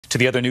To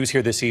the other news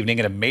here this evening,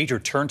 in a major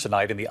turn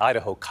tonight in the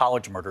Idaho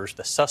college murders,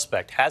 the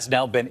suspect has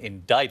now been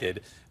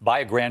indicted by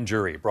a grand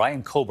jury.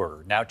 Bryan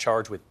Kohberger now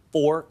charged with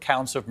 4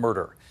 counts of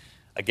murder.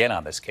 Again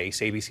on this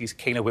case, ABC's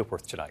Kana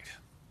Whitworth tonight.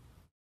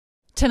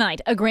 Tonight,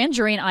 a grand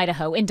jury in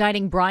Idaho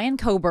indicting Bryan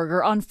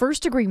Kohberger on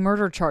first-degree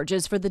murder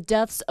charges for the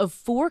deaths of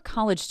 4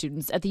 college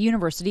students at the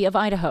University of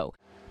Idaho.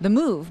 The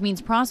move means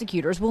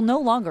prosecutors will no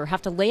longer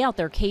have to lay out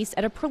their case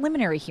at a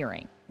preliminary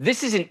hearing.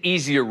 This is an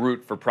easier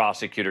route for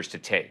prosecutors to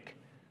take.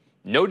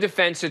 No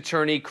defense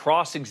attorney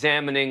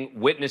cross-examining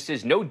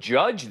witnesses, no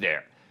judge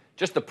there.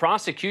 Just the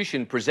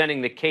prosecution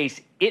presenting the case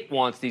it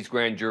wants these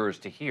grand jurors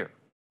to hear.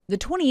 The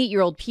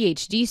 28-year-old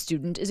PhD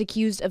student is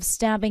accused of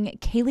stabbing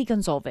Kaylee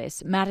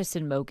Gonzalez,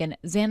 Madison Mogan,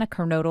 Xana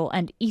Kernodle,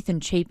 and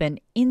Ethan Chapin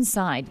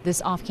inside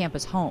this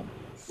off-campus home.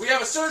 We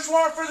have a search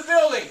warrant for the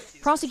building.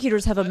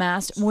 Prosecutors have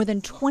amassed more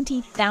than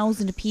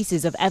 20,000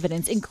 pieces of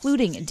evidence,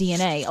 including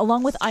DNA,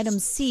 along with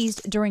items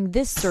seized during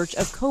this search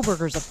of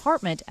Kohberger's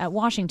apartment at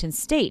Washington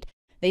State.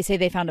 They say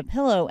they found a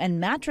pillow and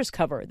mattress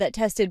cover that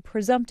tested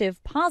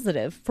presumptive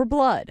positive for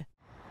blood.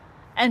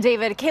 And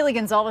David, Kaylee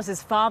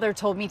Gonzalez's father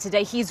told me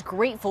today he's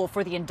grateful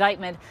for the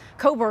indictment.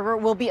 Kohberger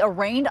will be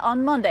arraigned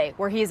on Monday,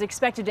 where he is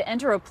expected to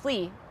enter a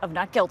plea of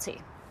not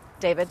guilty.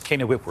 David?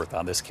 Kana Whitworth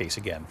on this case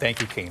again.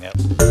 Thank you, Kana.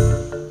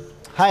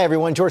 Hi,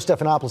 everyone. George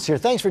Stephanopoulos here.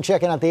 Thanks for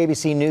checking out the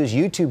ABC News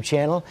YouTube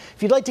channel.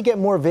 If you'd like to get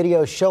more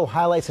videos, show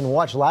highlights, and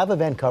watch live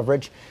event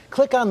coverage,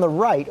 click on the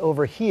right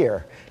over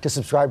here to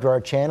subscribe to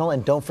our channel.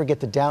 And don't forget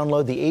to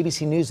download the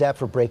ABC News app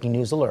for breaking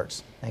news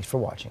alerts. Thanks for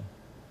watching.